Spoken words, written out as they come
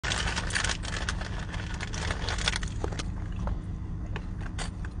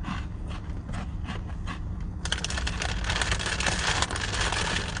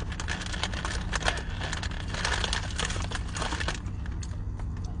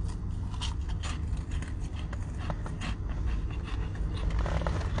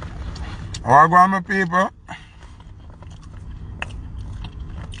How I go on, my people?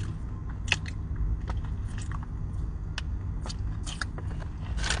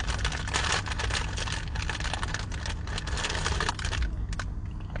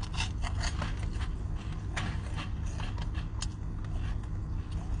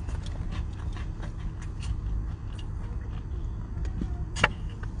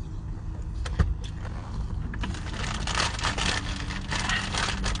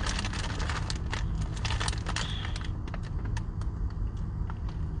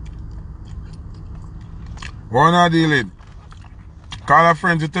 What I deal with? Call a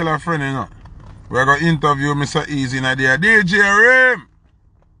friend to tell a friend, you know. We're going to interview Mr. Easy in a day. DJ Rim!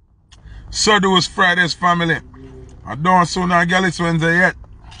 So those Fridays family. I don't see no girl it's Wednesday yet.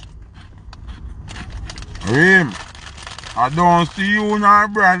 Rim. I don't see you nor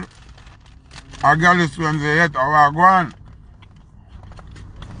Brad. A girl it's Wednesday yet. How I go on?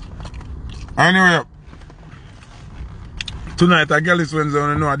 Anyway. Tonight a girl is Wednesday.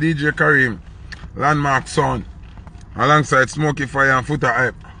 You know a DJ Kareem. Landmark Sound. Alongside Smoky Fire and Foota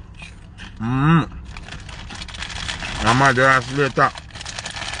Hype. I'm at the house later.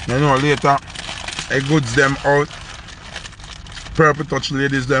 You know later. A goods them out. Purple Touch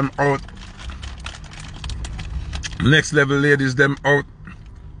ladies them out. Next Level ladies them out.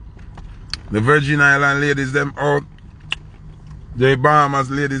 The Virgin Island ladies them out. The Bahamas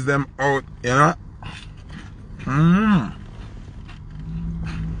ladies them out. You know?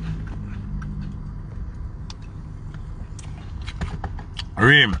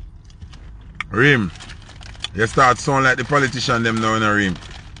 Rim. You start sound like the politician them now in a Rim.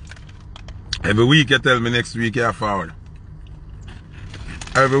 Every week you tell me next week you're forward.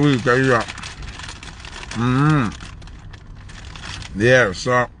 Every week you hear. Yeah,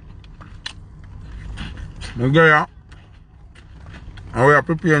 so we go here. And we are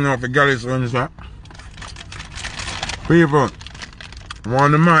preparing now for Gallis Wednesday. People,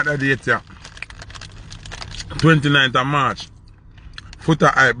 on the mark that date here. 29th of March.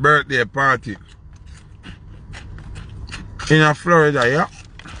 Foota Hype birthday party in Florida, yeah.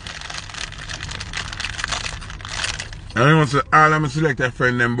 And I want to all of my selected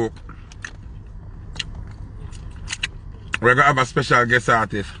friend them book. We're gonna have a special guest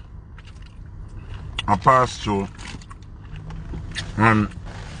artist. A pass through and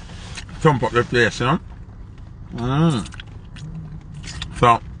thump up the place, you know?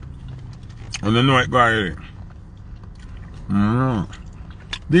 So and you know it go already.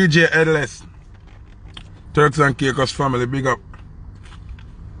 DJ Headless, Turks and Caicos family, big up.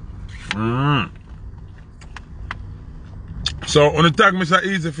 So, on the tag Mr.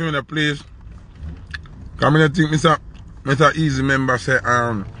 Easy for me, please. Come in, I think Mr. Easy member say,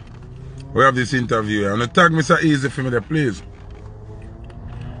 we have this interview. On the tag Mr. Easy for me, please.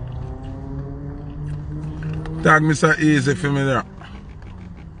 Tag Mr. Easy for me there.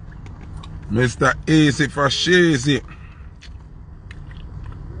 Mr. Easy for Shazy.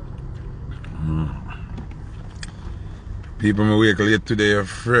 People may wake late today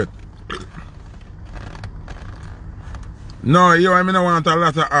afraid. No, yo, I mean I want a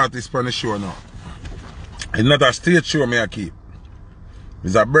lot of artists on the show now. It's not a stage show me I keep.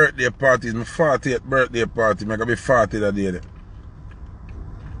 It's a birthday party, it's my 40th birthday party. I'm gonna be 40 that day.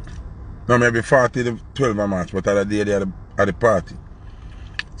 No, maybe 40 the 12th of March, but the day of the party.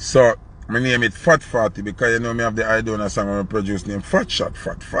 So my name is Fat 40 because you know me have the idea on a song I produce named Fat Shot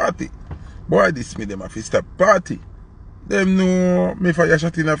Fat 40. Boy, this me them a step party. Them know me fire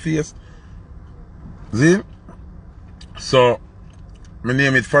shot in the face. See? So, my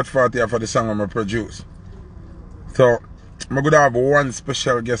name is Fat 40 for the song I produce. So, I'm going to have one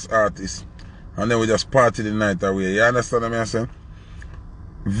special guest artist. And then we just party the night away. You understand what I'm saying?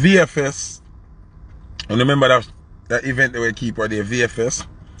 VFS. And remember that event they will keep for the VFS.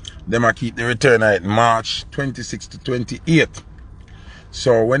 They might keep the return night March 26 to 28.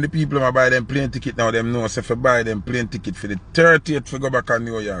 So when the people buy them plane ticket now, them know if I buy them plane ticket for the 30th to go back to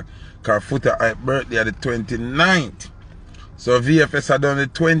New York. Because Foota Hype birthday at the 29th. So VFS had done the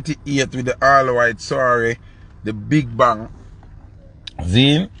 28th with the all white sorry, the big bang.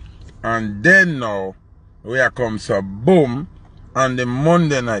 Zine. And then now we are come so boom on the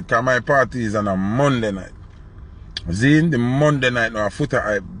Monday night. Because my party is on a Monday night. Zine, the Monday night now Foota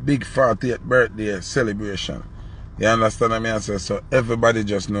Hype big 40th birthday celebration. You understand what I mean? So everybody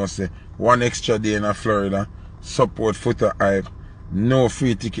just knows say one extra day in Florida, support Foota Hype, no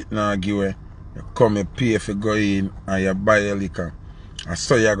free ticket now give away. You come you pay for go in and you buy a liquor. And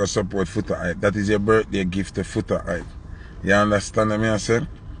so you go support Foota Hype. That is your birthday gift to Foota Hype. You understand what I mean?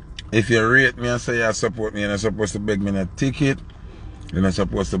 If you rate me and say you support me and you're supposed to beg me a ticket, You're not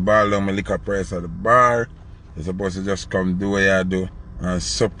supposed to ball down my liquor price at the bar. You're supposed to just come do what you do and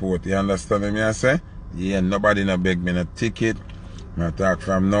support. You understand what I say? Yeah, nobody no beg me no ticket. I talk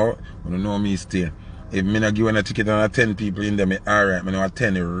from now. You know me stay. If me not give a ticket and 10 people in there, me alright. Me know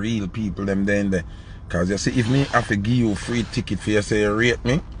 10 real people them there in there. Cause you see, if me have to give you a free ticket for you say you rate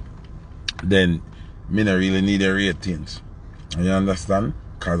me, then me not really need a ratings. You understand?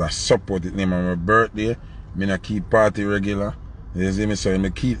 Cause I support it name on my birthday. Me not keep party regular. You see me? So me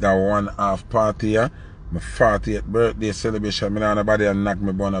keep that 1/2 party here. My 40th birthday celebration. Me not nobody a knock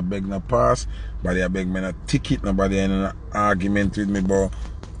me down a beg no pass. Nobody a beg me no ticket. Nobody in an argument with me about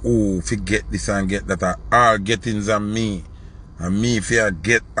oh, forget this and get that. All gettings on me. And me if you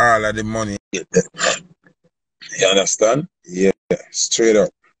get all of the money. You understand? Yeah, straight up.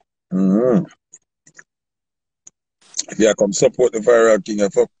 If you come support the viral king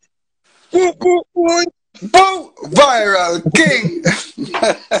of boo, boo, boo. Boo! Viral king!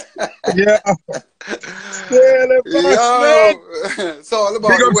 Yeah. Steely Bushman! Yo! It's all about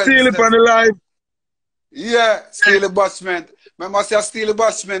Big up Steely on the live. Yeah, Steely Bushman. Remember, say Steely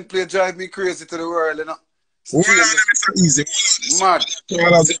Bushman play Drive Me Crazy to the world, you know? Hold on, it's easy. Mad.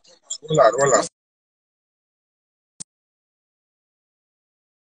 Hold on.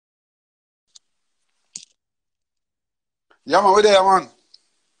 Yeah, man, we there, man.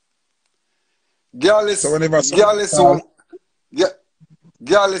 Girl is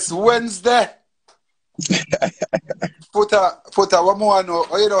Wednesday. Foota, what more I know?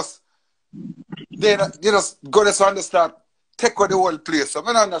 Or you just go there to understand. Take over the whole place. So I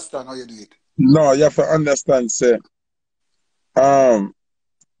don't understand how you do it. No, you have to understand, say, a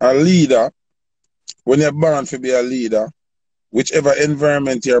leader, when you're born to be a leader, whichever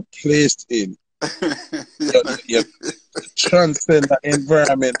environment you're placed in, you transcend the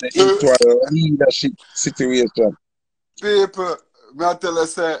environment into a leadership situation. People, I tell you,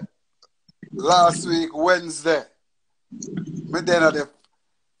 say, last week, Wednesday, me then at the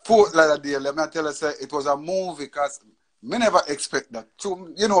Foot like deal, I tell you, say, it was a movie because me never expect that. So,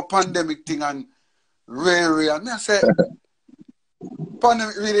 you know, pandemic thing and real. And I say,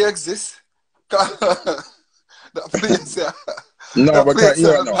 pandemic really exists. That place, no, that but place you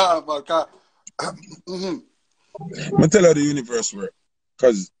know. normal. I tell you the universe work,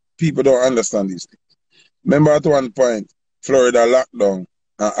 because people don't understand these things. Remember at one point, Florida lockdown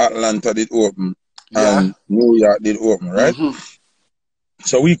and Atlanta did open and New York did open, right?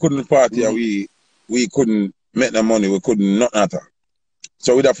 So we couldn't party and we couldn't make the money, we couldn't nothing at all.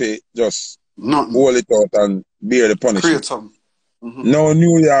 So we'd have to just hold it out and bear the punishment. Create some. Now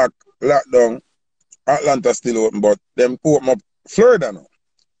New York lockdown, Atlanta still open, but them open up Florida now.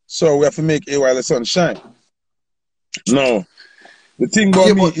 So we have to make a while the sun shine. No. The thing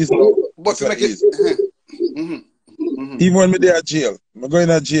about me is but to make it even when me there at jail, I'm going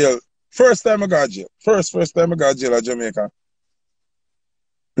to jail. First time I got jail. First time I got jail at Jamaica.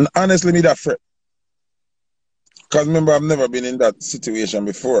 And honestly, me that fret. Because remember, I've never been in that situation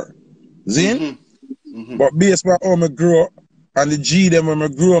before. Zin? But based on how I grew up and the G them when I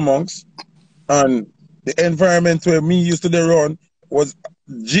grew amongst and the environment where me used to run was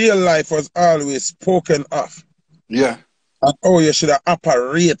jail life was always spoken of. Yeah. And how you should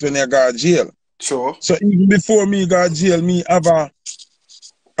operate when you got jail. Sure. So even before me got jail, me have a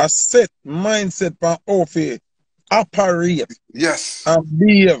set mindset for how to operate. Yes. And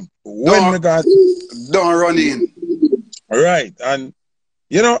behave when me got don't run in. right. And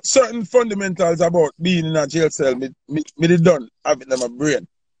you know, certain fundamentals about being in a jail cell, me did done have it in my brain.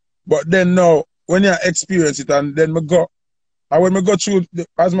 But then now, when you experience it and then me go, and when me go through,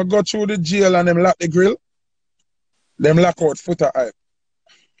 as me go through the jail and them lock the grill, them lock out Foota hype.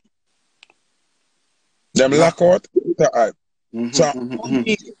 Them lock out Foota hype. So,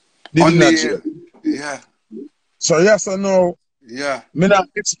 jail. Yeah. So, yes or no, me not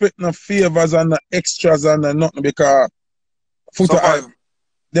expect no favors and no extras and no nothing because Foota hype,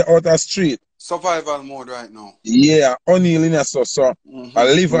 they're out of street. Survival mode right now. Yeah, O'Neal in so I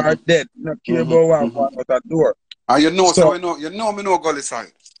live or dead. Not care about one out that door. And you know me know gully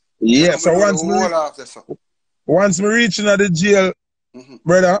side. Yeah, so once me reaching at the jail,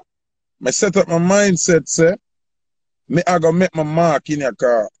 brother, I set up my mindset, say, me I go make my mark in your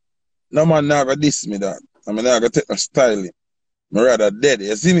car. No man not gonna diss me that. I mean I gonna take my styling. Me rather dead,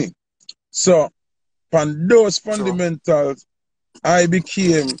 you see me? So from those fundamentals, I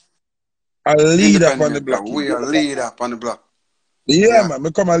became a leader on the block. We are leader on the block. Yeah, man,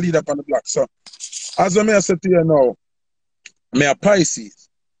 become a leader on the block. So as I say to you now, me a Pisces.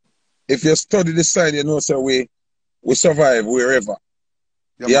 If you study the side, you know so we survive wherever.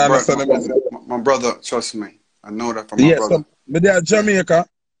 Yeah, you understand my brother, trust me. I know that from my brother. But they are Jamaica,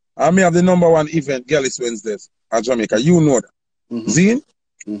 and me have the #1 event, Girls Wednesdays at Jamaica. You know that. Zine?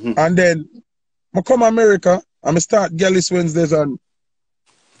 And then I come America and I start Girls Wednesdays and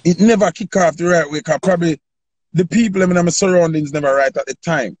it never kick off the right way because probably the people in my surroundings never right at the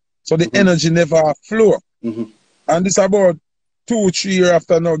time. So the energy never flow. And this about 2-3 years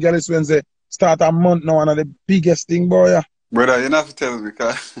after now, Girls Wednesday start a month now, one of the biggest thing, boy. Yeah. Brother, you don't have to tell me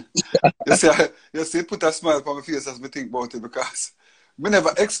because you see, put a smile on my face as me think about it because me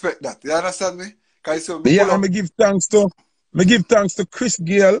never expect that. You understand me? Yeah, and me give thanks to Chris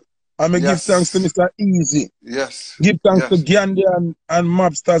Gale and me give thanks to Mr. Easy. Yes. Give thanks to Gandhi and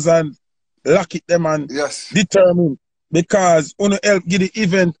Mobsters and Lock It them and Determine because wanna help give the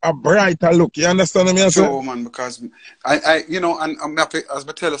event a brighter look. You understand what I mean? Sure, man, because I you know, and I'm happy as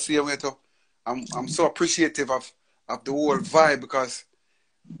I tell you, I'm so appreciative of the whole vibe because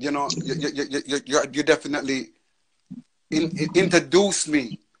you know you definitely introduced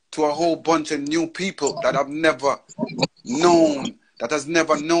me to a whole bunch of new people that I've never known, that has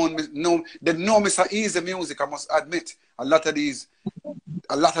never known me. They know Mr. Easy music, I must admit. A lot of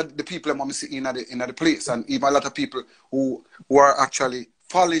the people I'm seeing in the place, and even a lot of people who are actually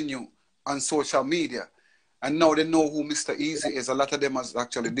following you on social media. And now they know who Mr. Easy is. A lot of them has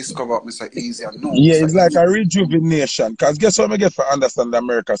actually discovered Mr. Easy and know yeah, Mr. it's like Easy. a rejuvenation. Because guess what I get for understand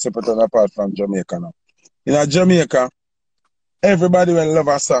America separate and apart from Jamaica now. In Jamaica, everybody when love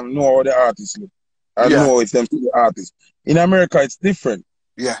a song know how the artist look. And know if them the artist. In America, it's different.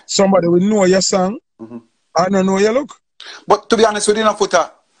 Yeah. Somebody will know your song and don't know your look. But to be honest with you,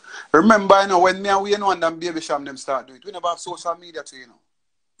 Foota, remember, you know, when me and we and them Baby Sham them start doing it, we never have social media too, you know.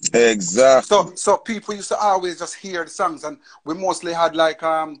 Exactly. So people used to always just hear the songs, and we mostly had like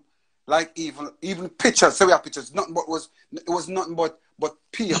even pictures. So we have pictures. Nothing but it was nothing but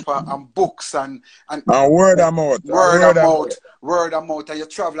paper and books and word of mouth. Word of mouth. And you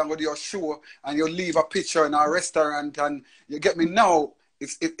travel and go to your show and you leave a picture in a restaurant, and you get me now.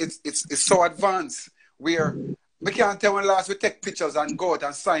 It's so advanced where we can't tell when last we take pictures and go out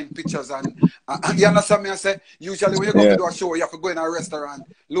and sign pictures and you understand me? I say usually when you go to do a show, you have to go in a restaurant,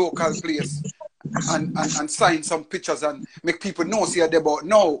 local place, and sign some pictures and make people know see they about.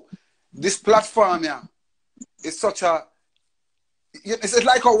 No, this platform is such a. It's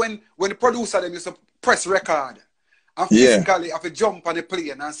like how when the producer them used to press record and physically have to jump on the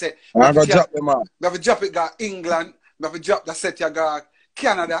plane and say, I have to drop them out. We have to drop it got England, we have to drop the set you got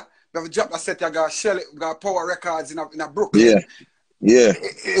Canada. We have a job that set you got Shelley, got Power Records in a Brooklyn. Yeah.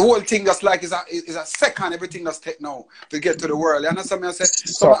 The whole thing that's like is a second everything that's take now to get to the world. You understand me? I say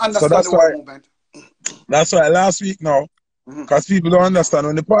so I understand the world movement. That's why last week now, because people don't understand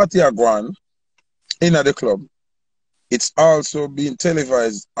when the party are going in at the club, it's also being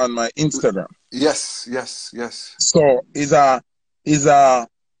televised on my Instagram. Yes. So it's a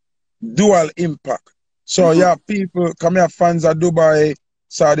dual impact. So you have people come here, fans of Dubai,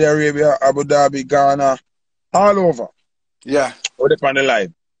 Saudi Arabia, Abu Dhabi, Ghana, all over. Yeah. Or they on the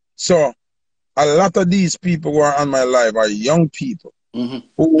live. So a lot of these people who are on my live are young people who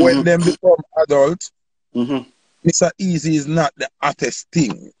when them become adults, Mr. Easy is not the hottest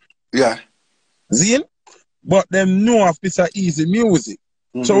thing. Yeah. Zine? But them know of Mr. Easy music.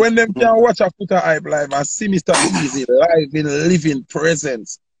 So when them can watch a Foota Hype live and see Mr. Easy live in living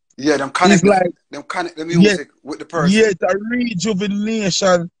presence. Yeah, them connect the music with the person. Yeah, it's a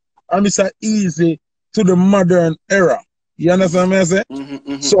rejuvenation and Mr. Easy to the modern era. You understand what I'm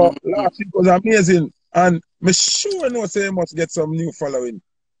saying? So last week was amazing. And me sure know say you must get some new following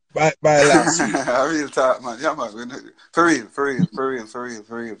by last week. Real talk, man. Yeah, man. For real.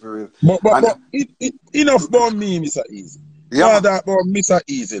 But enough about me, Mr. Easy. Yeah, that about Mr.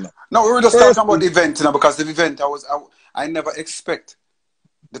 Easy now. No, we were just talking about the event, you know, because the event I never expect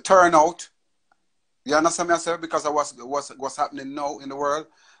the turnout. You understand me, sir? Because of what's happening now in the world.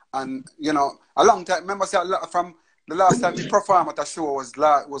 And, you know, a long time, remember, from the last time we performed at a show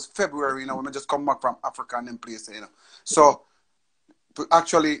was February, you know, when we just come back from Africa and them places, you know. So, to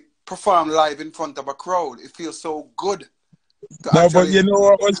actually perform live in front of a crowd, it feels so good. But you know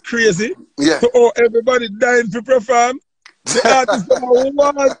what was crazy? Yeah. So, everybody dying to perform. The artists don't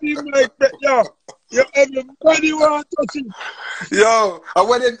want him like that, yo, everybody want to touch him. Yo,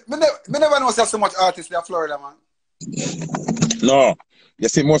 me never know so much artists in Florida, man. No. You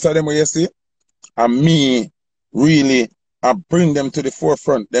see, most of them, what you see, and me, really, I bring them to the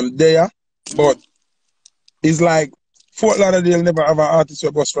forefront. Them there, but it's like Fort Lauderdale never have an artist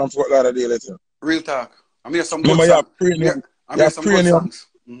who bust from Fort Lauderdale. Real talk. I mean, some good songs.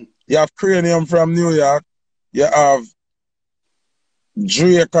 You have Cranium from New York. You have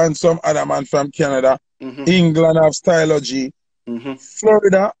Drake and some other man from Canada. England have Stylogy.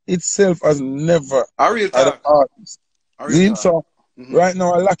 Florida itself has never A real had an talk. artist. A real See? talk. So right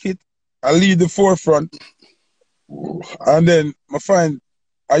now I lock it. I lead the forefront. And then I find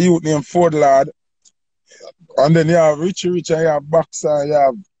a youth named Ford Lad. And then you have Richie Rich, and you have Boxer, you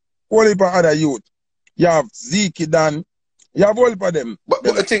have whole heap of other youth. You have Zeke Dan. You have all heap of them. But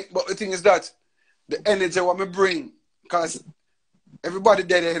the thing is that the energy what me bring, because everybody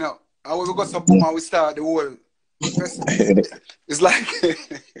there, you know. And when we got some boom and we start the whole it's like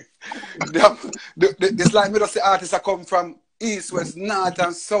it's like me just the artists that come from east, west, north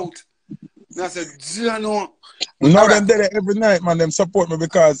and south. And I said, you know. Now them there every night, man, them support me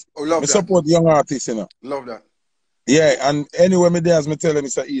because I support young artists, you know. Love that. Yeah, and anyway me there as me tell them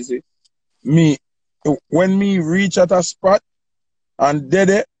it's so easy. When me reach at a spot and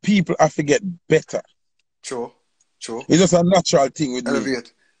there people have to get better. True. It's just a natural thing with Elevate.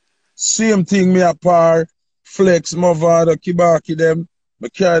 me. Same thing me a par, Flex, Movado, Kibaki them. Me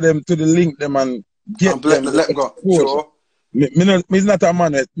carry them to the link them and get them. Let go. True. Me's not a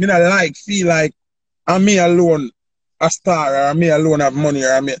man. Me not feel like I'm me alone a star or me alone have money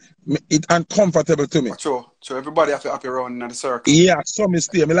or it's uncomfortable to me. True. Everybody have to happy around in the circle. Yeah, so me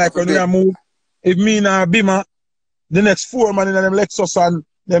stay. Me like when we move. If me and Bima, the next 4 man in them Lexus and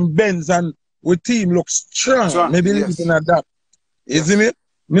them Benz and we team look strong. Me believe in that. You see me?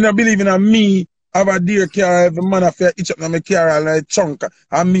 Me not believe in me have a dear car every man after each up in my car and a chunk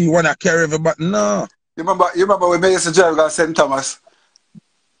and me wanna carry everybody. No. You remember we made us drive to St. Thomas?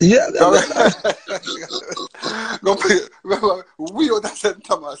 Yeah. We out at St.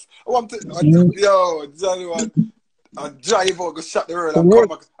 Thomas. Yo, Johnny man, I drive out, go shut the road and come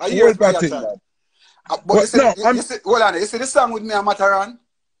back. I hear it by your time. But you see this song with me and Mataran?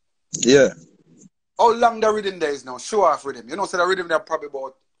 Yeah. How long the rhythm there is now? Show off rhythm. You know, so the rhythm there probably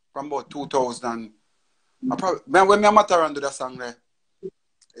from about 2000. When me and Mataran do that song there,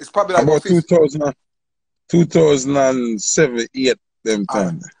 it's probably like about 2007, 8, them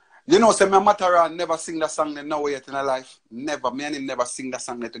time. You know, so me and Mataran never sing that song there nowhere yet in our life. Never. Me and him never sing that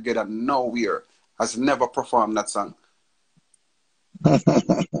song there together nowhere. Has never performed that song.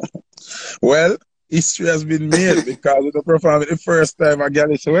 Well, history has been made because we performed it the first time at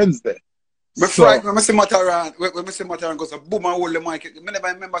Galish Wednesday. When I see Mataran goes, boom and hold the mic. I never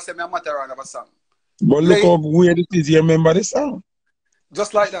remember saying me and Mataran have a song. But look how weird it is, you remember the song?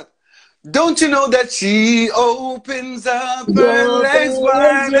 Just like that. Don't you know that she opens up her legs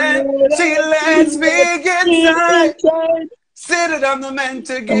wide and she lets me get tight. Sit it on the man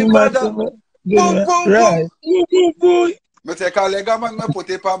to give her the boom, boom, boom. I take a leg and I put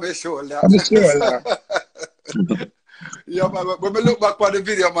it on my shoulder. Yeah, man, when we look back on the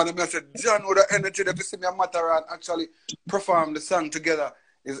video, man, I said, John, with the energy that we see me and Mataran actually perform the song together,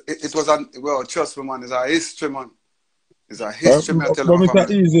 it was, well, trust me, man, it's a history, man. It's a history, man.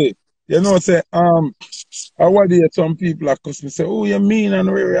 But it's easy. You know, say, I want to hear some people like us, me say, oh, you mean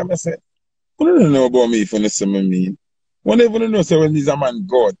and where I say, I don't know about me if you say me mean. One never know, say, when he's a man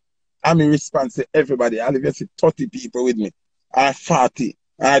God, I'm in response to everybody. I'll even see 30 people with me, or 40,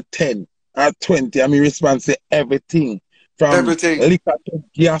 or 10. At 20, I'm in response to everything. From liquor to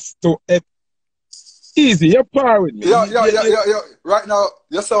gas to easy, you're par with me. Yeah. Right now,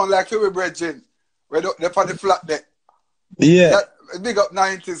 you sound like Philly Bridging. They're for the flat there. Yeah. Big up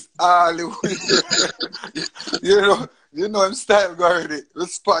 90s. you know him style already.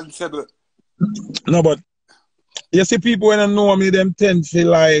 Responsible. No, but you see people when I know me, them tend to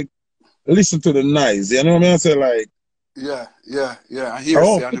like listen to the noise. You know what I mean? I say like, yeah. I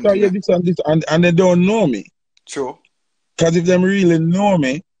hear this and they don't know me. True. Because if them really know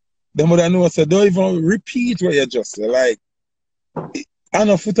me, them would have know, so don't even repeat what you just say. Like, I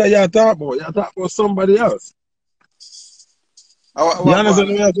know Foota you talk about somebody else. You understand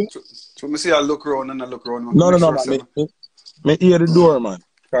what I'm saying? So me see I look around and I look around. No, man. Me hear the door, man.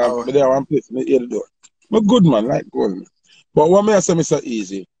 Me there one place, me hear the door. Me good, man, like good. But what me say me so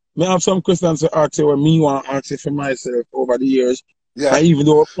easy. Me have some questions to ask you when me want to ask you for myself over the years. Yeah. And even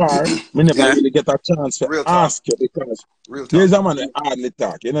though far, me never really get a chance to ask you because there's a man that hardly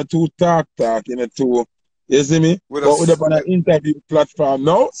talk. You know, too talk, you know, too, you see me? But we're on an interview platform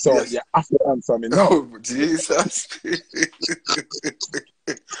now, so you have to answer me now. Oh, Jesus.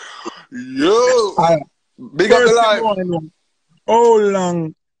 Yo! Big up the life. How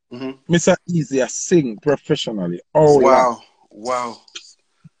long Mr. Easy sing professionally? Wow. Well,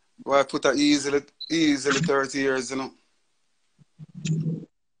 I put that easily 30 years, you know.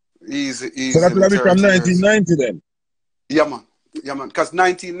 Easy. So that will be from 1990 then? Yeah, man. Because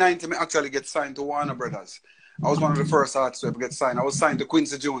 1990, I actually get signed to Warner Brothers. I was one of the first artists to ever get signed. I was signed to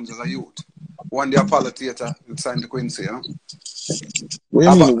Quincy Jones as a youth. One day Apollo Theatre signed to Quincy, you know. What do you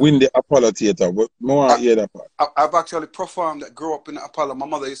I've, mean win the Apollo Theater? But more I, hear that part. I've actually performed, grew up in the Apollo. My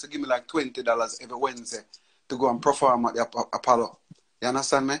mother used to give me like $20 every Wednesday to go and perform at the Apollo. You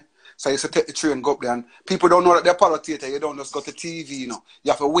understand me? So I used to take the train, go up there, and people don't know that the Apollo Theater, you don't just go to TV, you know.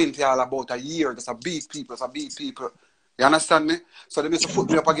 You have to win till about a year, just a beat people, You understand me? So they used to put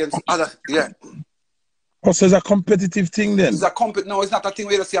me up against other, yeah. Oh, so it's a competitive thing then? It's a no, it's not a thing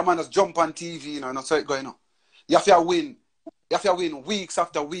where you see a man just jump on TV, you know, and that's how it going on. You have to win. You have to win weeks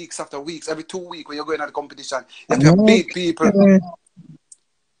after weeks after weeks, every 2 weeks when you're going at the competition. You have to beat people.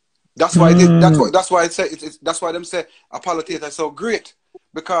 That's why that's why that's why them say Apollo Theater is so great.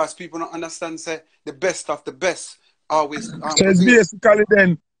 Because people don't understand, say the best of the best always So it's basically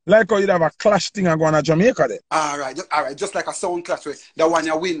then like how you'd have a clash thing and go on a Jamaica then. All right, just like a sound clash where the one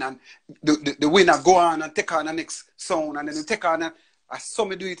you win and the winner go on and take on the next sound and then you take on I saw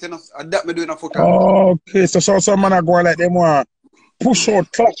me do it enough, and that me do in a Foota. Okay, so some man are going like them want push out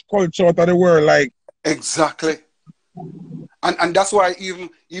clash culture out of the world like. Exactly. And that's why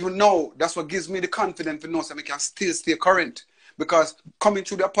even now, that's what gives me the confidence to know that I can still stay current. Because coming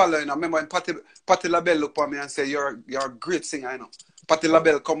through the Apollo, and I remember when Patti LaBelle looked at me and said, you're a great singer, you know. Patti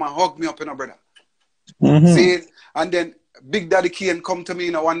LaBelle come and hug me up, you know, brother. See? And then Big Daddy Kane come to me,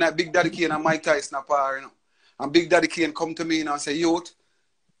 you know, one night Big Daddy Kane and Mike Tyson apart, you know. And Big Daddy Kane come to me, you know, and say, youth,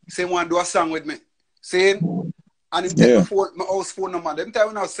 say want to do a song with me. See? And him take my house phone number. Them time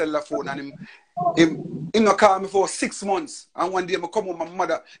when I was sell the phone and him not call me for 6 months. And one day I come with my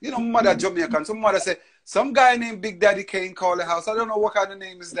mother. You know, my mother Jamaican. So my mother say, some guy named Big Daddy Kane call the house. I don't know what kind of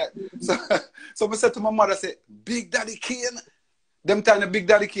name is that. So I said to my mother, I said, Big Daddy Kane? Them time the Big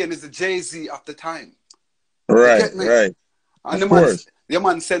Daddy Kane is the Jay-Z of the time. Right, right. And the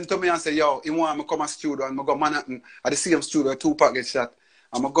man sent to me and said, yo, he want me to come to studio and I go Manhattan at the same studio, 2 get shot.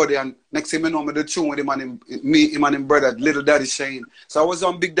 I'm going to go there and next thing I know, I do tune with him and him brother, Little Daddy Shane. So I was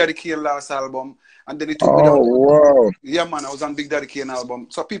on Big Daddy Kane last album. And then he took me down. Wow. Yeah, man, I was on Big Daddy Kane album.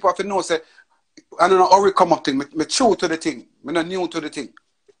 So people have to know, say, I don't know how we come up thing. Me true to the thing. Me not new to the thing.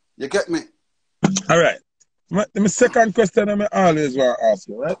 You get me? All right. My second question I always want to ask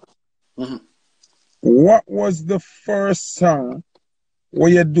you, right? What was the first song where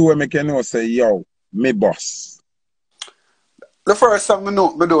you do and make you know, say, yo, me boss? The first song I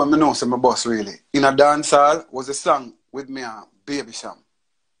know say my boss really. In a dance hall was a song with me and Baby Sham.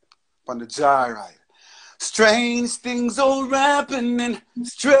 On the jar ride. Strange things all happening.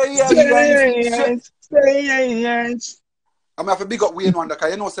 Strange. I'm have to big up Wayne Wonder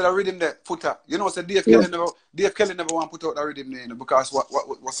because you know say the rhythm there, Foota. You know say Dave Kelly never want to put out the rhythm there, you know, because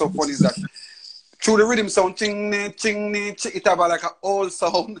what's so funny is that through the rhythm sound ching it have like an old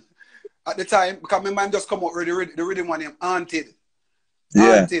sound. At the time, because my man just come out with the rhythm one name, Haunted.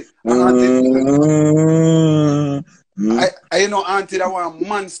 Yeah. Haunted. I you know Haunted, I want a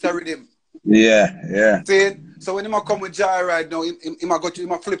monster rhythm. Yeah. See? So when he come with Jai right now, he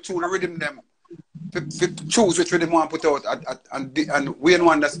flip through the rhythm them. Choose which rhythm want to put out and Wayne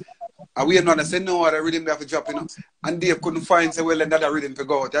Wonder say no other rhythm they have to drop, you know. And Dave couldn't find say well another rhythm to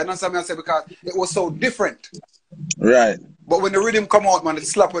go out. You know what I say? Because it was so different. Right. But when the rhythm come out, man, it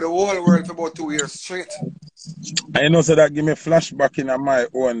slapped with the whole world for about 2 years straight. I know so that give me flashback in my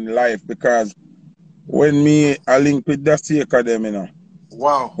own life because when I link with the Seeker them, you know.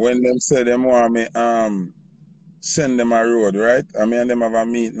 Wow. When them say them want me send them a road, right? I mean and them have a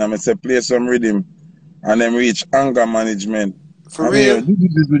meeting and I say play some rhythm and them reach anger management. For real? Them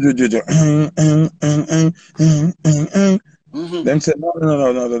say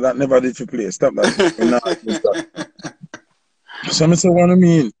no, that never did for play. Stop that. So I say what I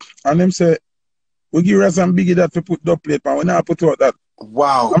mean. And them say we give us some biggie that to put the plate and we now put out that.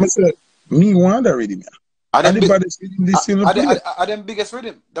 Wow. I say me want the rhythm. Are them biggest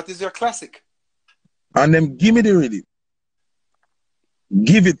rhythm? That is your classic. And them give me the rhythm.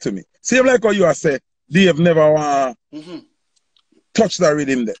 Give it to me. Same like how you are say, Dave never want touch the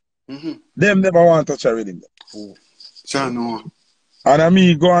rhythm there. Them never want to touch the rhythm there. Oh. And I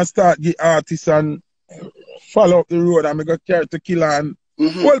mean go and start the artists and follow up the road and I go carry to kill and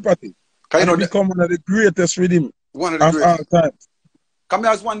whole party. And it become one of the greatest rhythm of all time. Come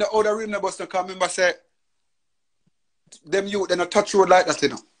here as one of the older rhythm bus to come remember say them you they not touch road like that, you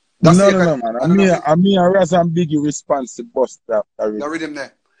know. That's no, man. I mean, Raz and Biggie response to bust that rhythm. The rhythm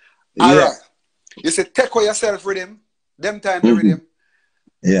there. All right. You say take away yourself rhythm. Them time the rhythm.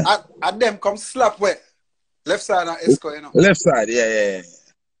 Yeah. And them come slap where? Left side of Esco, you know. Left side, yeah.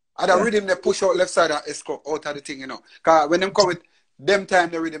 And the rhythm they push out left side of Esco out of the thing, you know. Because when them come with them time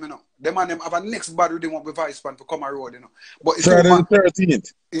they rhythm, you know. Them and them have a next bad rhythm up with Vice Pan to come a road, you know. But the Friday two man,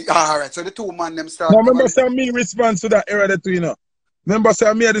 the 13th. alright, so the two man them start. Now remember say me response to that era that you know. Remember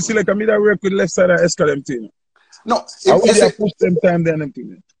say me at the selector, me that work with left side of Esca them thing. No, I will say, push them time then them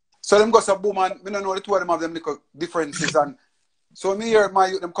thing. so them go some boom and me don't know the two of them have them little differences and so me hear my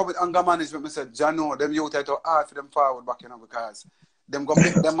youth them come with anger management, me said, Jano, them youth had to hard for them forward back, you know, because them go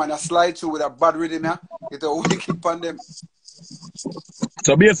make them man a slide through with a bad rhythm, yeah. It a wicked on them.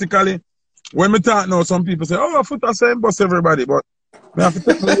 So basically, when me talk now, some people say, oh, Foota say bust everybody, but me have to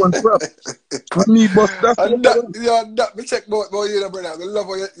take my one crap. When me bust, that's and that me check about you, know, brother. I love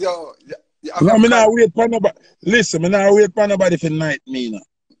how you no, me not wait for nobody. Listen, me not wait for nobody for night me, you know.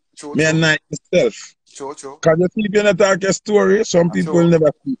 True, Me a night myself. True. Because you keep you not talk a story, some people will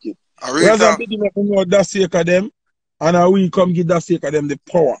never speak it. Whereas I'm thinking of know that sake of them, and we come give that sake of them the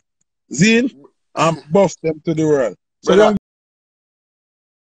power. Zine, and bust them to the world. So brother,